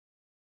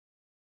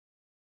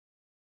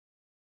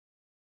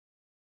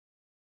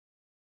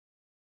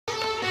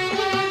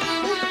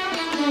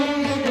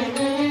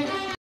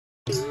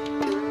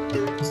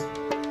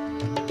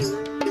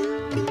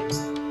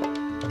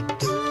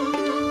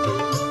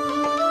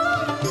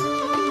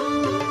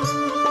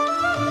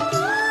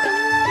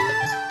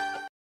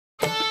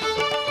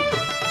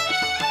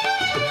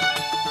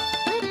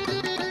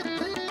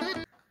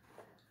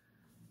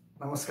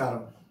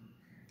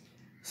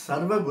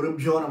சர்வ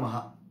குருப்யோ நமஹ.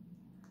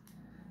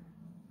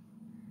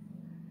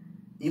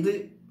 இது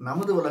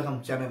நமது உலகம்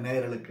சேனல்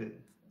நேயர்களுக்கு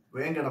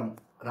வேங்கடம்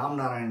ராம்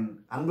நாராயண்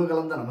அன்பு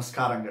கலந்த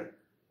நமஸ்காரங்கள்.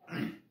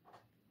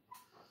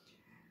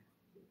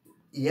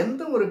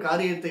 எந்த ஒரு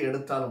காரியத்தை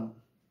எடுத்தாலும்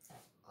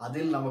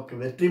அதில் நமக்கு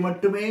வெற்றி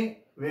மட்டுமே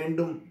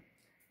வேண்டும்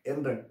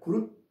என்ற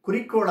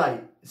குறிக்கோளாய்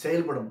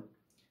செயல்படும்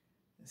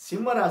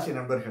சிம்ம ராசி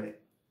நண்பர்களே,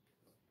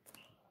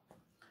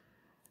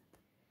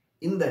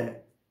 இந்த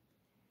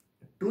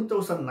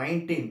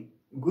 2019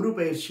 குரு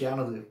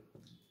பயிற்சியானது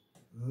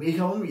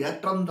மிகவும்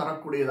ஏற்றம்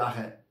தரக்கூடியதாக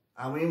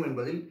அமையும்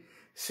என்பதில்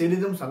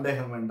சிறிதும்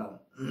சந்தேகம் வேண்டாம்.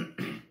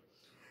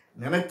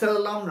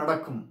 நினைத்ததெல்லாம்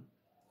நடக்கும்.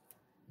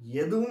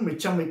 எதுவும்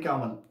மிச்சம்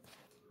வைக்காமல்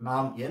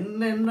நாம்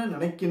என்னென்ன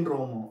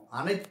நினைக்கின்றோமோ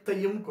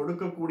அனைத்தையும்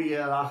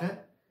கொடுக்கக்கூடியதாக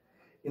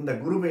இந்த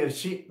குரு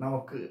பயிற்சி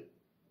நமக்கு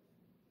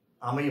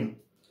அமையும்.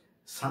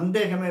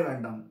 சந்தேகமே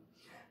வேண்டாம்.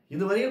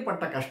 இதுவரையில்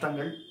பட்ட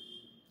கஷ்டங்கள்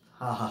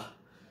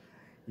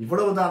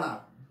இவ்வளவுதானா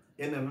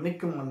என்று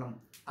நினைக்கும் வண்ணம்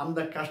அந்த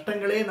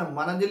கஷ்டங்களே நம்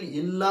மனதில்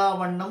இல்லா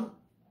வண்ணம்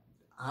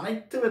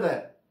அனைத்து வித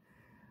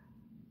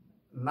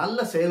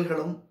நல்ல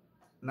செயல்களும்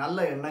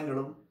நல்ல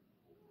எண்ணங்களும்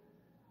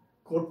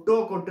கொட்டு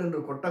என்று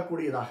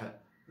கொட்டக்கூடியதாக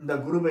இந்த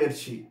குரு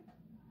பயிற்சி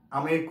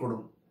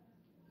அமையக்கூடும்.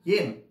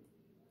 ஏன்?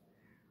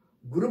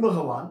 குரு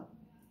பகவான்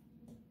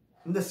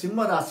இந்த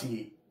சிம்ம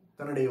ராசியை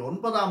தன்னுடைய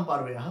 9ஆம்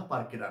பார்வையாக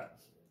பார்க்கிறார்.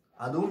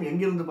 அதுவும்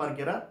எங்கிருந்து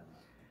பார்க்கிறார்?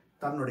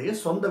 தன்னுடைய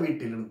சொந்த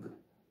வீட்டிலிருந்து.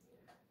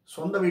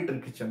 சொந்த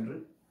வீட்டிற்கு சென்று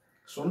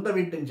சொந்த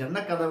வீட்டின் ஜன்ன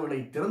கதவுகளை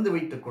திறந்து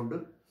வைத்துக் கொண்டு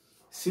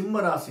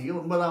சிம்ம ராசியை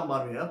 9ஆம்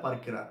பார்வையாக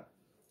பார்க்கிறார்.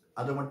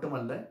 அது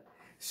மட்டுமல்ல,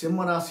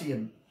 சிம்ம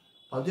ராசியின்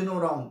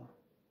 11ஆம்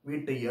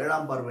வீட்டை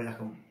 7ஆம்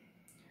பார்வையாகவும்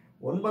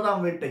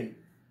 9ஆம் வீட்டை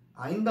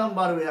 5ஆம்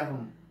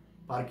பார்வையாகவும்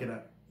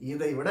பார்க்கிறார்.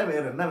 இதை விட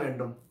வேறு என்ன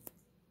வேண்டும்?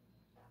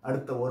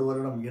 அடுத்த 1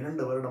 வருடம்,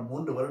 2 வருடம்,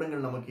 3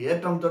 வருடங்கள் நமக்கு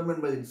ஏற்றம் தரும்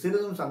என்பதில்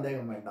சிறிதும்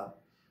சந்தேகம் வேண்டாம்.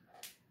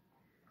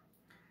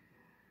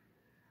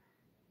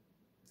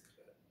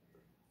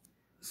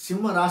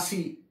 சிம்ம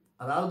ராசி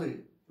அதாவது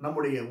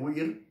நம்முடைய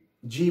உயிர்,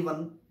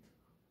 ஜீவன்,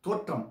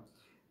 தோற்றம்,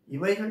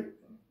 இவைகள்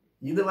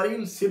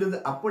இதுவரையில் சிறிது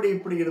அப்படி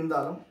இப்படி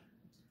இருந்தாலும்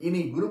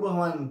இனி குரு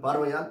பகவானின்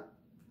பார்வையால்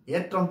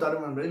ஏற்றம்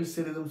தரும் என்பதில்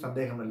சிறிதும்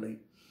சந்தேகமில்லை.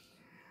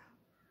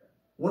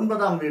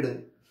 9ஆம் வீடு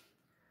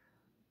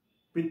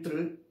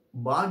பித்ரு,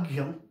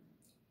 பாக்யம்,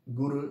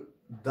 குரு,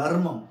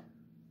 தர்மம்,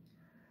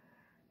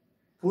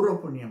 பூர்வ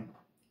புண்ணியம்,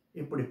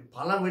 இப்படி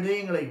பல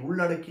விடயங்களை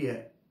உள்ளடக்கிய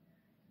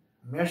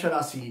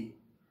மேஷராசி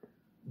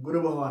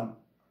குரு பகவான்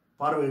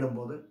பார்வையிடும்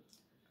போது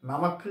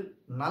நமக்கு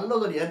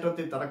நல்லதொரு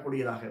ஏற்றத்தை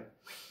தரக்கூடியதாக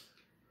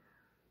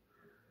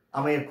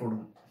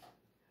அமையக்கூடும்.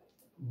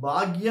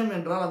 பாக்கியம்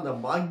என்றால் அந்த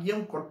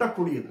பாக்கியம்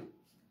கொட்டக்கூடியது.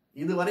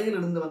 இதுவரையில்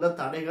இருந்து வந்த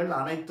தடைகள்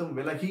அனைத்தும்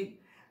விலகி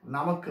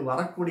நமக்கு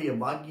வரக்கூடிய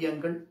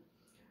பாக்கியங்கள்,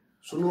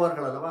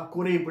 சொல்லுவார்கள் அல்லவா,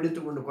 கூரையை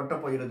பிடித்து கொண்டு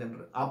கொட்டப் போகிறது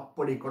என்று,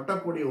 அப்படி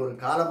கொட்டக்கூடிய ஒரு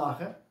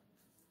காலமாக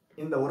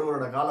இந்த 1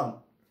 வருட காலம்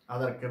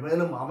அதற்கு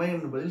மேலும்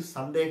அமையும் என்பதில்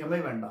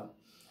சந்தேகமே வேண்டாம்.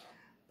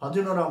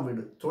 11ஆம்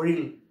வீடு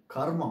தொழில்,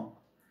 கர்மம்,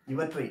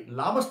 இவற்றை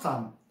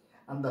லாபஸ்தானம்,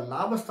 அந்த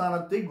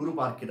லாபஸ்தானத்தை குரு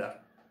பார்க்கிறார்.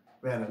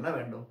 வேற என்ன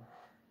வேண்டும்?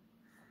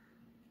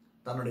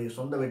 தன்னுடைய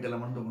சொந்த வீட்டில்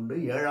அமர்ந்து கொண்டு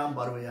 7ஆம்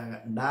பார்வையாக,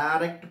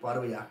 டைரக்ட்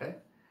பார்வையாக,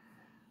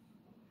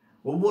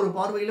 ஒவ்வொரு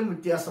பார்வையிலும்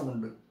வித்தியாசம்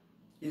உண்டு.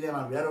 இதை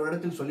நான் வேற ஒரு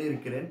இடத்தில்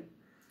சொல்லியிருக்கிறேன்.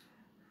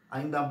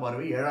 5ஆம்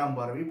பார்வை, 7ஆம்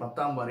பார்வை,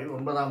 10ஆம் பார்வை,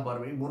 9ஆம்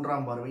பார்வை,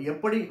 3ஆம் பார்வை,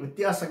 எப்படி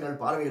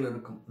வித்தியாசங்கள் பார்வையில்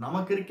இருக்கும்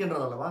நமக்கு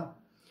இருக்கின்றது அல்லவா?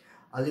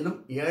 அதிலும்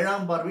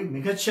 7ஆம் பார்வை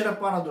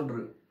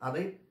மிகச்சிறப்பானதொன்று.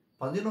 அதை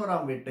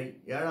 11ஆம் வீட்டை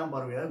 7ஆம்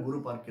பார்வையாக குரு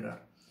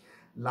பார்க்கிறார்.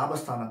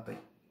 லாபஸ்தானத்தை,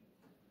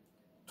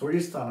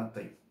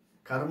 தொழில்ஸ்தானத்தை,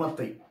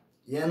 கர்மத்தை.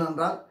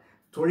 ஏனென்றால்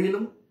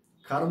தொழிலும்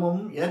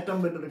கர்மமும்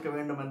ஏற்றம் பெற்றிருக்க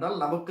வேண்டும் என்றால்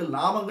நமக்கு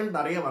லாபங்கள்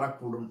நிறைய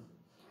வரக்கூடும்.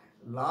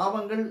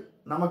 லாபங்கள்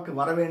நமக்கு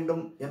வர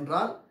வேண்டும்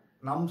என்றால்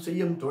நாம்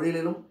செய்யும்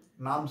தொழிலிலும்,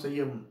 நாம்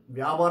செய்யும்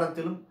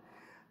வியாபாரத்திலும்,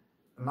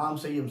 நாம்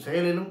செய்யும்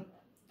செயலிலும்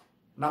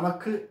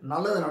நமக்கு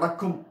நல்லது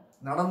நடக்கும்.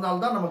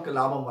 நடந்தால்தான் நமக்கு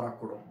லாபம்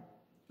வரக்கூடும்,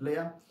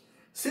 இல்லையா?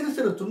 சிறு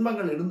சிறு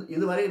துன்பங்கள்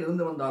இதுவரையில்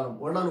இருந்து வந்தாலும்,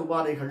 உடல்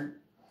உபாதைகள்,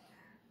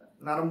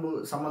 நரம்பு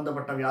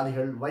சம்பந்தப்பட்ட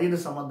வியாதிகள், வயிறு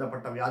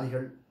சம்பந்தப்பட்ட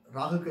வியாதிகள்,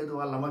 ராகு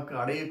கேதுவால் நமக்கு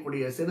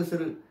அடையக்கூடிய சிறு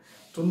சிறு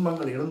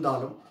துன்பங்கள்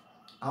இருந்தாலும்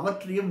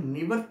அவற்றையும்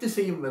நிவர்த்தி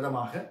செய்யும்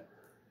விதமாக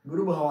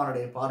குரு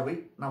பகவானுடைய பார்வை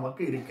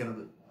நமக்கு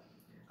இருக்கிறது.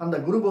 அந்த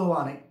குரு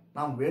பகவானை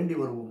நாம் வேண்டி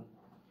வருவோம்.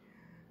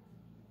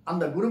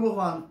 அந்த குரு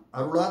பகவான்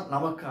அருளால்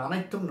நமக்கு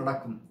அனைத்தும்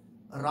நடக்கும்.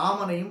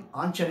 ராமனையும்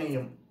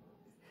ஆஞ்சநேயம்,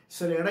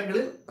 சில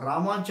இடங்களில்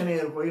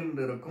ராமாஞ்சநேயர் கோயில்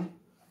என்று இருக்கும்.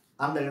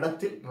 அந்த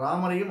இடத்தில்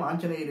ராமரையும்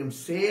ஆஞ்சநேயரையும்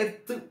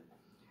சேர்த்து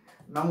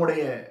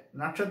நம்முடைய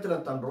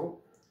நட்சத்திரத்தன்றோ,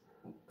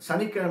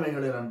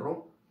 சனிக்கிழமைகளில் அன்றோ,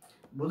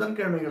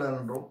 புதன்கிழமைகளில்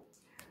அன்றோ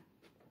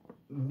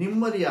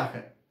நிம்மதியாக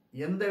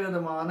எந்த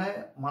விதமான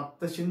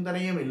மற்ற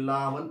சிந்தனையும்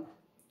இல்லாமல்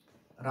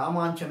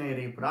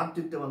ராமாஞ்சநேயரை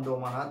பிரார்த்தித்து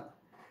வந்தோமானால்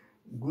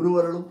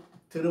குருவருளும்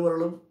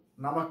திருவருளும்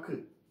நமக்கு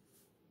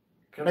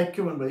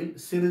கிடைக்கும் என்பதில்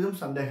சிறிதும்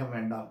சந்தேகம்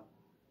வேண்டாம்.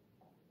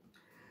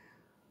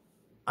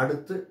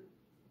 அடுத்து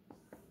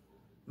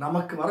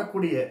நமக்கு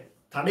வரக்கூடிய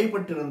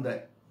தடைப்பட்டிருந்த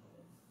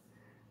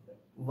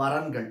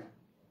வரன்கள்,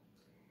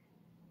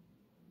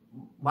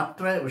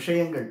 மற்ற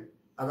விஷயங்கள்,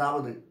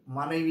 அதாவது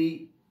மனைவி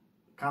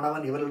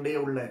கணவன் இவர்களிடையே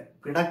உள்ள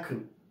பிணக்கு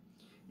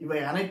இவை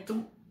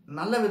அனைத்தும்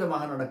நல்ல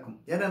விதமாக நடக்கும்.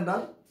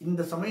 ஏனென்றால்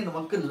இந்த சமயம்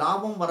நமக்கு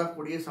லாபம்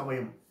வரக்கூடிய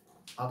சமயம்.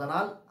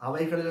 அதனால்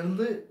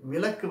அவைகளிலிருந்து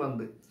விலக்கு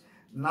வந்து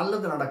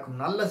நல்லது நடக்கும்,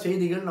 நல்ல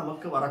செய்திகள்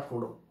நமக்கு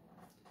வரக்கூடும்.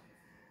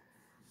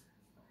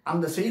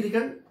 அந்த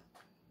செய்திகள்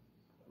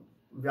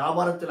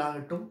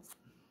வியாபாரத்திலாகட்டும்,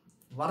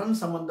 வரன்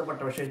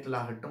சம்பந்தப்பட்ட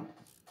விஷயத்திலாகட்டும்,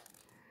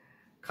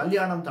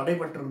 கல்யாணம்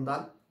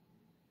தடைபட்டிருந்தால்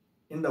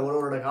இந்த ஒரு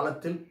வருட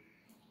காலத்தில்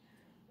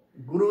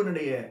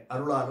குருவினுடைய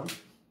அருளாலும்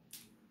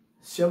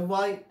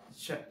செவ்வாய்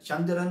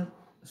சந்திரன்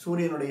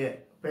சூரியனுடைய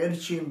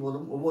பெயர்ச்சியின்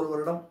போதும் ஒவ்வொரு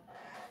வருடம்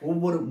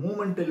ஒவ்வொரு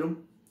மூமெண்டிலும்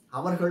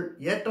அவர்கள்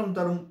ஏற்றம்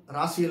தரும்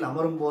ராசியில்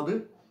அமரும் போது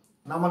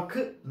நமக்கு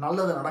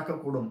நல்லது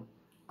நடக்கக்கூடும்.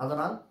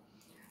 அதனால்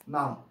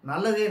நாம்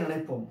நல்லதே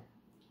நினைப்போம்,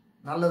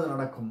 நல்லது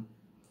நடக்கும்.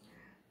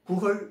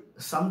 புகழ்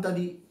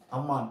சந்ததி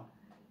அம்மான்,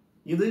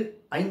 இது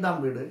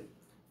 5ஆம் வீடு.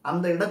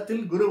 அந்த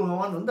இடத்தில் குரு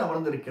பகவான் வந்து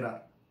அமர்ந்திருக்கிறார்.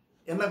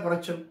 என்ன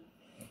குறைச்சல்?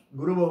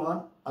 குரு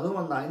பகவான்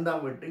அதுவும் அந்த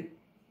 5ஆம் வீட்டில்,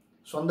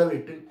 சொந்த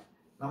வீட்டில்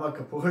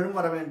நமக்கு புகழும்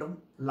வர வேண்டும்,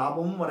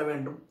 லாபமும் வர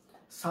வேண்டும்,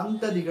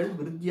 சந்ததிகள்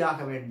விருத்தியாக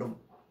வேண்டும்.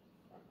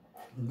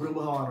 குரு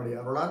பகவானுடைய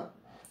அருளால்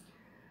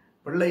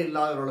பிள்ளை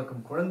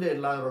இல்லாதவர்களுக்கும் குழந்தை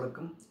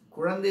இல்லாதவர்களுக்கும்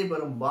குழந்தை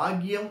பெறும்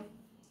பாக்கியம்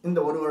இந்த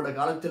ஒரு வருட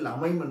காலத்தில்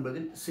அமையும்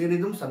என்பதில்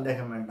சிறிதும்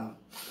சந்தேகம் வேண்டாம்.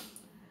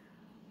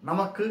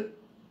 நமக்கு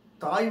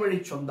தாய் வழி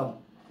சொந்தம்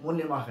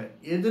மூலியமாக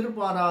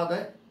எதிர்பாராத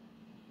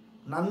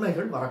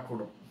நன்மைகள்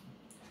வரக்கூடும்.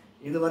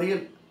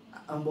 இதுவரையில்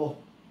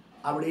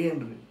அப்படியே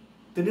என்று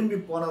திரும்பி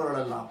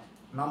போனவர்களெல்லாம்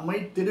நம்மை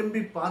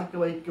திரும்பி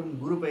பார்க்க வைக்கும்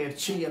குரு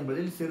பெயர்ச்சி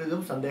என்பதில்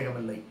சிறிதும்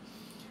சந்தேகமில்லை.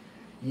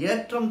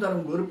 ஏற்றம்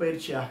தரும் குரு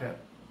பயிற்சியாக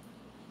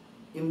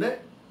இந்த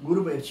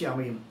குரு பயிற்சி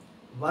அமையும்.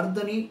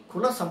 வர்தனி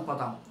குல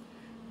சம்பதாம்,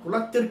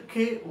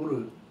 குலத்திற்கே ஒரு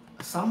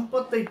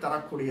சம்பத்தை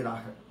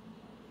தரக்கூடியதாக,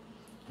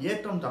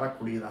 ஏற்றம்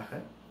தரக்கூடியதாக,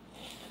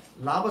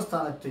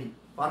 லாபஸ்தானத்தை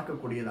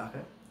பார்க்கக்கூடியதாக,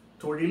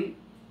 தொழில்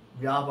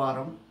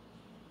வியாபாரம்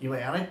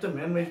இவை அனைத்தும்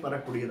மேன்மை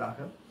பெறக்கூடியதாக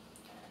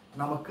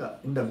நமக்கு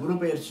இந்த குரு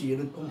பயிற்சி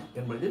இருக்கும்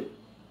என்பதில்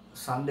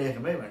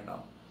சந்தேகமே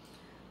வேண்டாம்.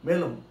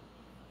 மேலும்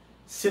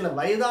சில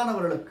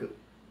வயதானவர்களுக்கு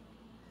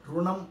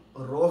ருணம்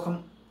ரோகம்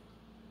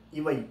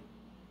இவை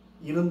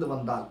இருந்து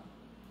வந்தால்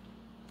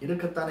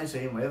இருக்கத்தானே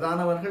செய்யும்.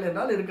 வயதானவர்கள்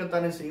என்றால்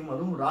இருக்கத்தானே செய்யும்.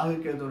 அதுவும் ராகு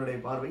கேதுவனுடைய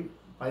பார்வை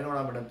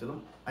 11ஆம்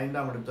இடத்திலும்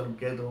 5ஆம் இடத்திலும்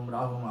கேதுவும்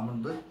ராகுவும்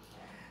அமர்ந்து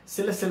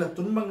சில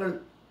துன்பங்கள்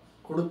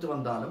கொடுத்து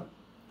வந்தாலும்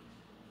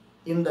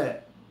இந்த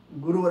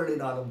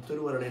குருவருளினாலும்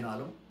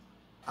திருவருளினாலும்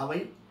அவை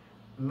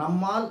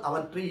நம்மால்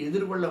அவற்றை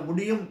எதிர்கொள்ள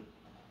முடியும்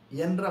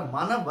என்ற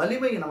மன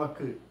வலிமை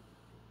நமக்கு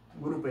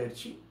குரு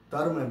பயிற்சி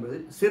தரும்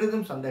என்பதில்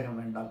சிறிதும் சந்தேகம்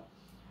வேண்டாம்.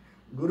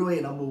 குருவை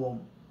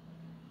நம்புவோம்,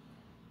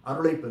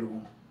 அருளை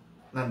பெறுவோம்.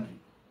 நன்றி.